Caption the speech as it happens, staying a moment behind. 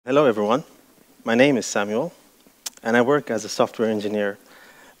Hello, everyone. My name is Samuel, and I work as a software engineer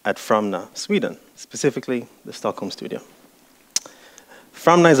at Framna, Sweden, specifically the Stockholm studio.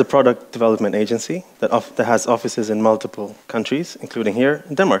 Framna is a product development agency that has offices in multiple countries, including here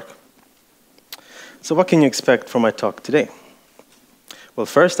in Denmark. So what can you expect from my talk today? Well,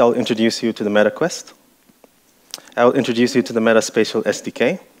 first, I'll introduce you to the MetaQuest. I'll introduce you to the Metaspatial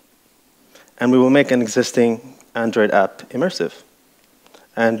SDK, and we will make an existing Android app immersive.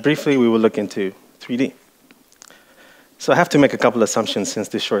 And briefly, we will look into 3D. So I have to make a couple assumptions since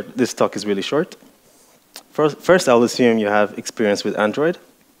this talk is really short. First, I'll assume you have experience with Android.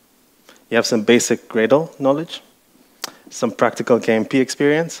 You have some basic Gradle knowledge, some practical KMP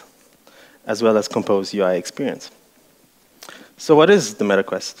experience, as well as Compose UI experience. So what is the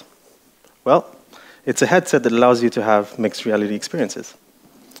MetaQuest? Well, it's a headset that allows you to have mixed reality experiences.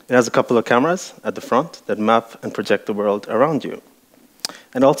 It has a couple of cameras at the front that map and project the world around you.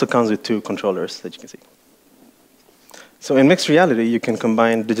 And also comes with 2 controllers that you can see. So in mixed reality, you can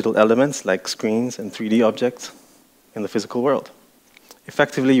combine digital elements like screens and 3D objects in the physical world.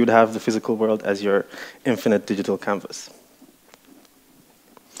 Effectively, you'd have the physical world as your infinite digital canvas.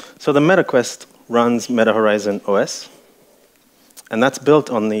 So the MetaQuest runs Meta Horizon OS, and that's built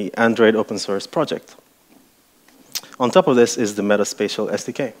on the Android open source project. On top of this is the Metaspatial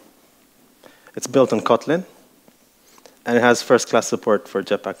SDK. It's built on Kotlin, and it has first-class support for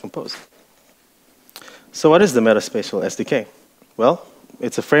Jetpack Compose. So what is the Metaspatial SDK? Well,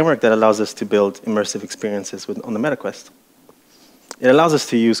 it's a framework that allows us to build immersive experiences on the MetaQuest. It allows us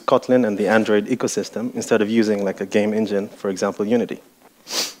to use Kotlin and the Android ecosystem instead of using like a game engine, for example, Unity.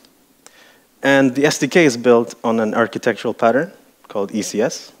 And the SDK is built on an architectural pattern called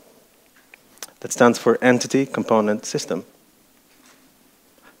ECS that stands for Entity Component System.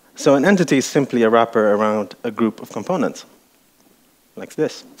 So an entity is simply a wrapper around a group of components, like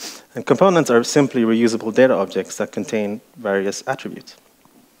this. And components are simply reusable data objects that contain various attributes.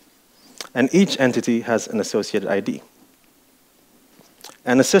 And each entity has an associated ID.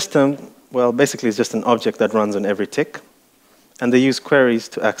 And a system, well, basically is just an object that runs on every tick. And they use queries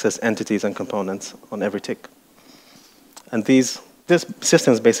to access entities and components on every tick. And these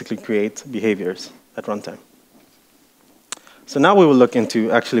systems basically create behaviors at runtime. So now we will look into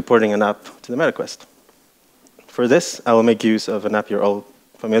actually porting an app to the MetaQuest. For this, I will make use of an app you're all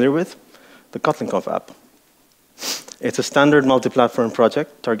familiar with, the Kotlin Conf app. It's a standard multi-platform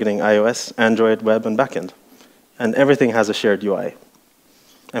project targeting iOS, Android, web, and backend. And everything has a shared UI.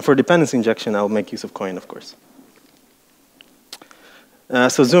 And for dependency injection, I'll make use of Coin, of course.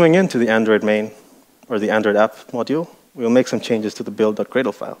 So zooming into the Android main, or the Android app module, we will make some changes to the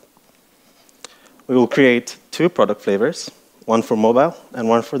build.gradle file. We will create 2 product flavors, one for mobile and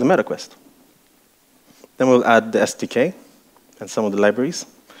one for the MetaQuest. Then we'll add the SDK and some of the libraries.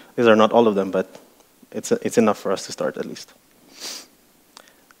 These are not all of them, but it's enough for us to start at least.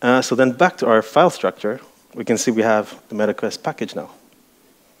 So then back to our file structure, we can see we have the MetaQuest package now.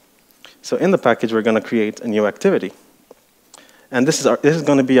 So in the package, we're going to create a new activity. And this is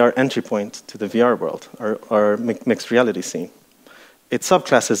going to be our entry point to the VR world, our mixed reality scene. It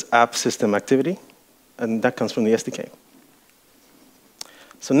subclasses app system activity, and that comes from the SDK.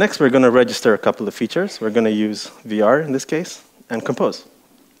 So next, we're going to register a couple of features. We're going to use VR, in this case, and Compose.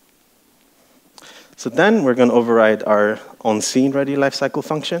 So then we're going to override our on-scene-ready lifecycle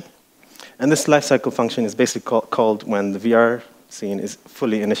function. And this lifecycle function is basically called when the VR scene is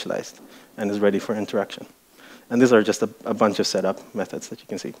fully initialized and is ready for interaction. And these are just a bunch of setup methods that you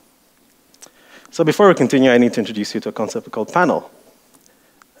can see. So before we continue, I need to introduce you to a concept called panel.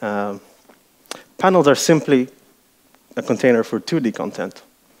 Panels are simply a container for 2D content.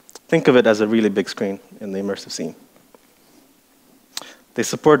 Think of it as a really big screen in the immersive scene. They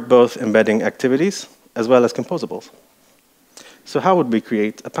support both embedding activities as well as composables. So how would we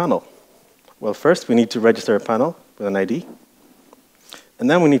create a panel? Well, first, we need to register a panel with an ID. And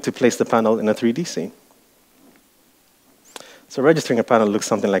then we need to place the panel in a 3D scene. So registering a panel looks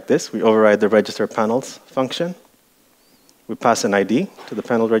something like this. We override the register panels function. We pass an ID to the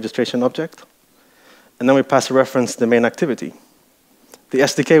panel registration object. And then we pass a reference to the main activity. The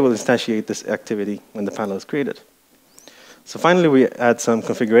SDK will instantiate this activity when the panel is created. So finally, we add some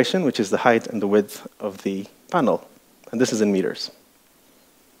configuration, which is the height and the width of the panel. And this is in meters.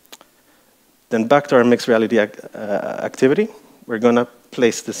 Then back to our mixed reality activity, we're going to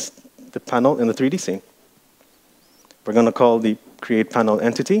place the panel in the 3D scene. We're going to call the create panel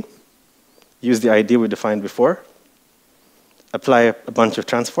entity, use the ID we defined before, apply a bunch of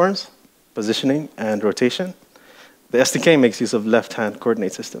transforms, positioning, and rotation. The SDK makes use of left-hand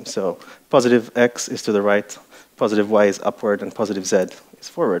coordinate system. So positive x is to the right, positive y is upward, and positive z is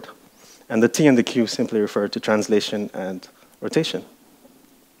forward. And the t and the q simply refer to translation and rotation.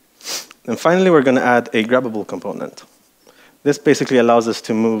 And finally, we're going to add a grabbable component. This basically allows us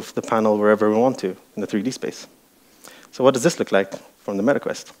to move the panel wherever we want to in the 3D space. So what does this look like from the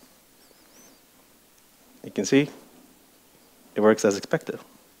MetaQuest? You can see it works as expected.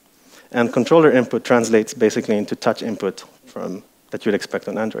 And controller input translates basically into touch input that you'd expect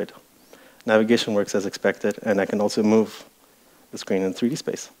on Android. Navigation works as expected, and I can also move the screen in 3D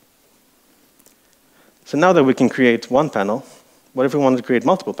space. So now that we can create one panel, what if we wanted to create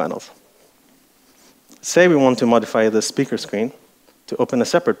multiple panels? Say we want to modify the speaker screen to open a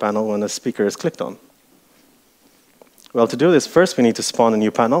separate panel when a speaker is clicked on. Well, to do this, first we need to spawn a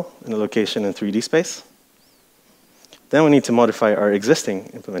new panel in a location in 3D space. Then we need to modify our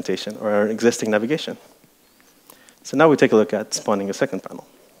existing implementation or our existing navigation. So now we take a look at spawning a second panel.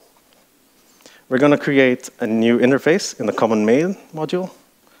 We're going to create a new interface in the common main module,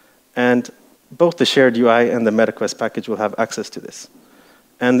 and both the shared UI and the MetaQuest package will have access to this.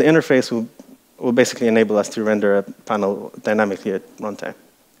 And the interface will basically enable us to render a panel dynamically at runtime.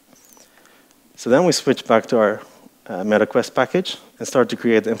 So then we switch back to our MetaQuest package and start to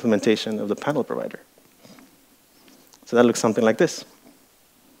create the implementation of the panel provider. So that looks something like this.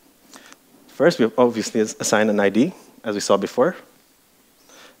 First, we obviously assign an ID, as we saw before.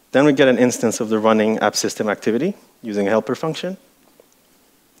 Then we get an instance of the running app system activity using a helper function.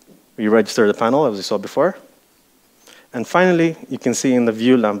 We register the panel, as we saw before. And finally, you can see in the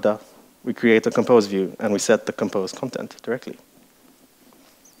view lambda, we create a compose view, and we set the compose content directly.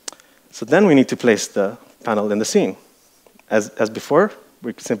 So then we need to place the panel in the scene. As before,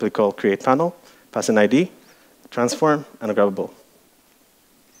 we simply call create panel, pass an ID, transform, and a grabbable.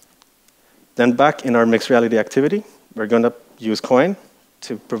 Then back in our mixed reality activity, we're going to use coin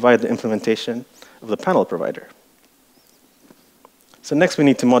to provide the implementation of the panel provider. So next we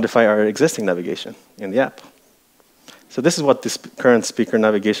need to modify our existing navigation in the app. So this is what this current speaker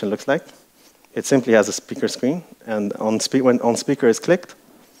navigation looks like. It simply has a speaker screen, and when on speaker is clicked,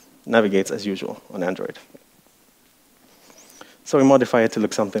 navigates as usual on Android. So we modify it to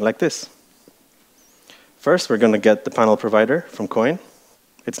look something like this. First, we're going to get the panel provider from coin.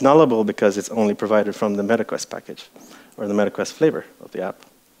 It's nullable because it's only provided from the MetaQuest package, or the MetaQuest flavor of the app.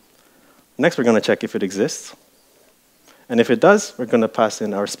 Next, we're going to check if it exists. And if it does, we're going to pass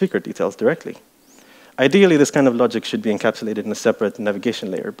in our speaker details directly. Ideally, this kind of logic should be encapsulated in a separate navigation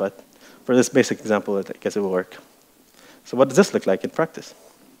layer, but for this basic example, I guess it will work. So what does this look like in practice?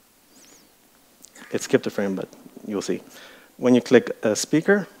 It skipped a frame, but you'll see. When you click a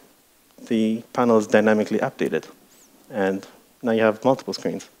speaker, the panel is dynamically updated. And now you have multiple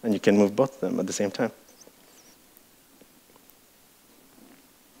screens, and you can move both of them at the same time.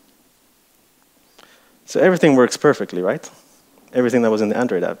 So everything works perfectly, right? Everything that was in the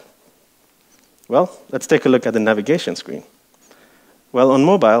Android app. Well, let's take a look at the navigation screen. Well, on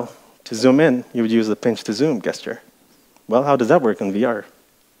mobile, to zoom in, you would use the pinch to zoom gesture. Well, how does that work in VR?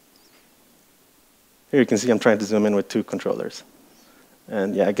 Here you can see I'm trying to zoom in with two controllers.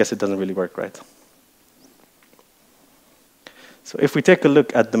 And yeah, I guess it doesn't really work right. So if we take a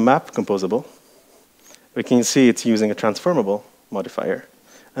look at the map composable, we can see it's using a transformable modifier.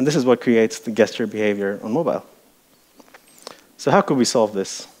 And this is what creates the gesture behavior on mobile. So how could we solve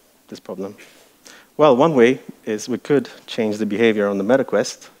this problem? Well, one way is we could change the behavior on the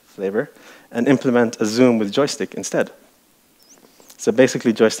MetaQuest flavor and implement a zoom with joystick instead. So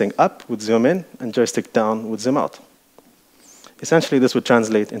basically, joystick up would zoom in, and joystick down would zoom out. Essentially, this would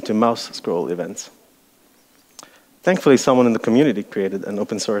translate into mouse scroll events. Thankfully, someone in the community created an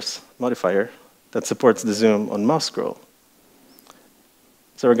open source modifier that supports the zoom on mouse scroll.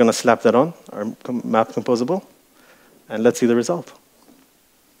 So we're going to slap that on our map composable, and let's see the result.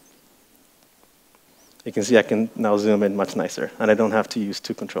 You can see I can now zoom in much nicer, and I don't have to use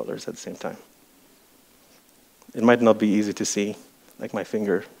two controllers at the same time. It might not be easy to see, like my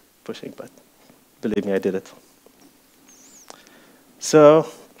finger pushing, but believe me, I did it. So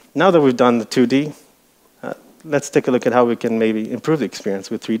now that we've done the 2D, let's take a look at how we can maybe improve the experience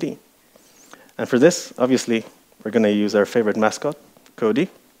with 3D. And for this, obviously, we're going to use our favorite mascot, Cody,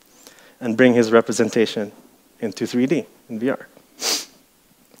 and bring his representation into 3D in VR.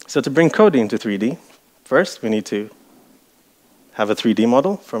 So to bring Cody into 3D, first we need to have a 3D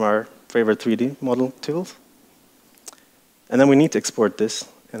model from our favorite 3D model tools. And then we need to export this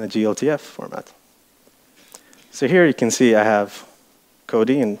in a GLTF format. So here you can see I have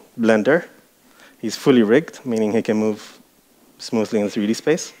Cody in Blender. He's fully rigged, meaning he can move smoothly in the 3D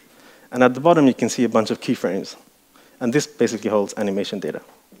space. And at the bottom, you can see a bunch of keyframes. And this basically holds animation data.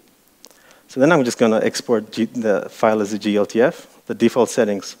 So then I'm just going to export the file as a GLTF. The default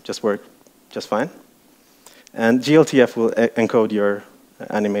settings just work just fine. And GLTF will encode your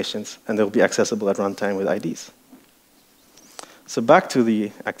animations, and they'll be accessible at runtime with IDs. So back to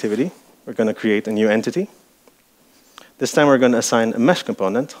the activity, we're going to create a new entity. This time we're going to assign a mesh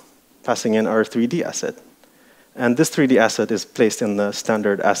component, passing in our 3D asset. And this 3D asset is placed in the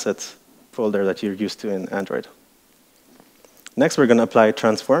standard assets folder that you're used to in Android. Next, we're going to apply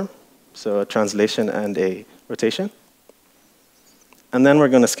transform, so a translation and a rotation. And then we're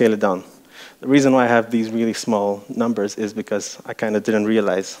going to scale it down. The reason why I have these really small numbers is because I kind of didn't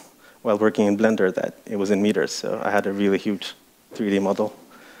realize while working in Blender that it was in meters. So I had a really huge 3D model.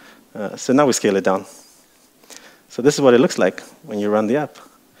 So now we scale it down. So this is what it looks like when you run the app.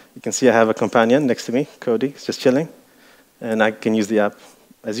 You can see I have a companion next to me, Cody. He's just chilling. And I can use the app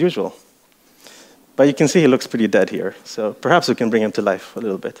as usual. But you can see he looks pretty dead here. So perhaps we can bring him to life a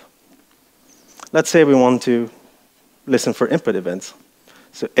little bit. Let's say we want to listen for input events.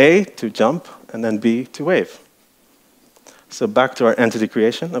 So A to jump, and then B to wave. So back to our entity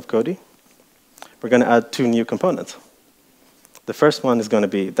creation of Cody. We're going to add 2 new components. The first one is going to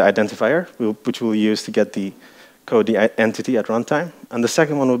be the identifier, which we'll use to get the Cody entity at runtime. And the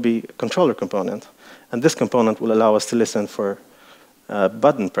second one will be a controller component. And this component will allow us to listen for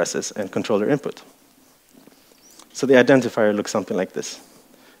button presses and controller input. So the identifier looks something like this.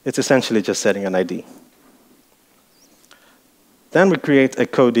 It's essentially just setting an ID. Then we create a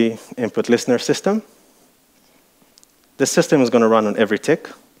Cody input listener system. This system is going to run on every tick.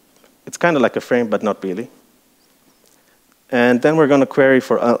 It's kind of like a frame, but not really. And then we're going to query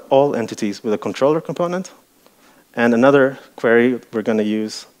for all entities with a controller component. And another query we're going to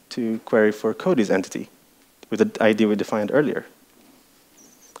use to query for Cody's entity with the ID we defined earlier.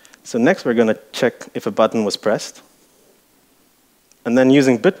 So next, we're going to check if a button was pressed. And then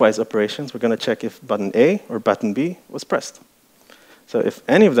using bitwise operations, we're going to check if button A or button B was pressed. So if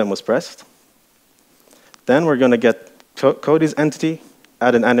any of them was pressed, then we're going to get Cody's entity,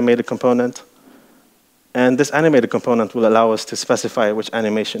 add an animated component, and this animated component will allow us to specify which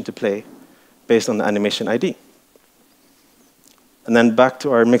animation to play based on the animation ID. And then back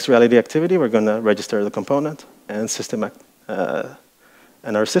to our mixed reality activity, we're going to register the component and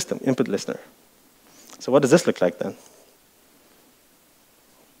our system input listener. So what does this look like then?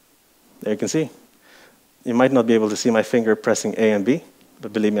 There you can see. You might not be able to see my finger pressing A and B,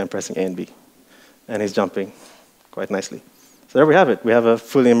 but believe me, I'm pressing A and B. And he's jumping quite nicely. So there we have it. We have a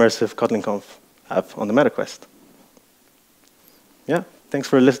fully immersive Kotlin Conf app on the MetaQuest. Yeah, thanks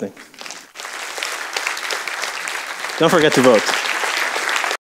for listening. Don't forget to vote.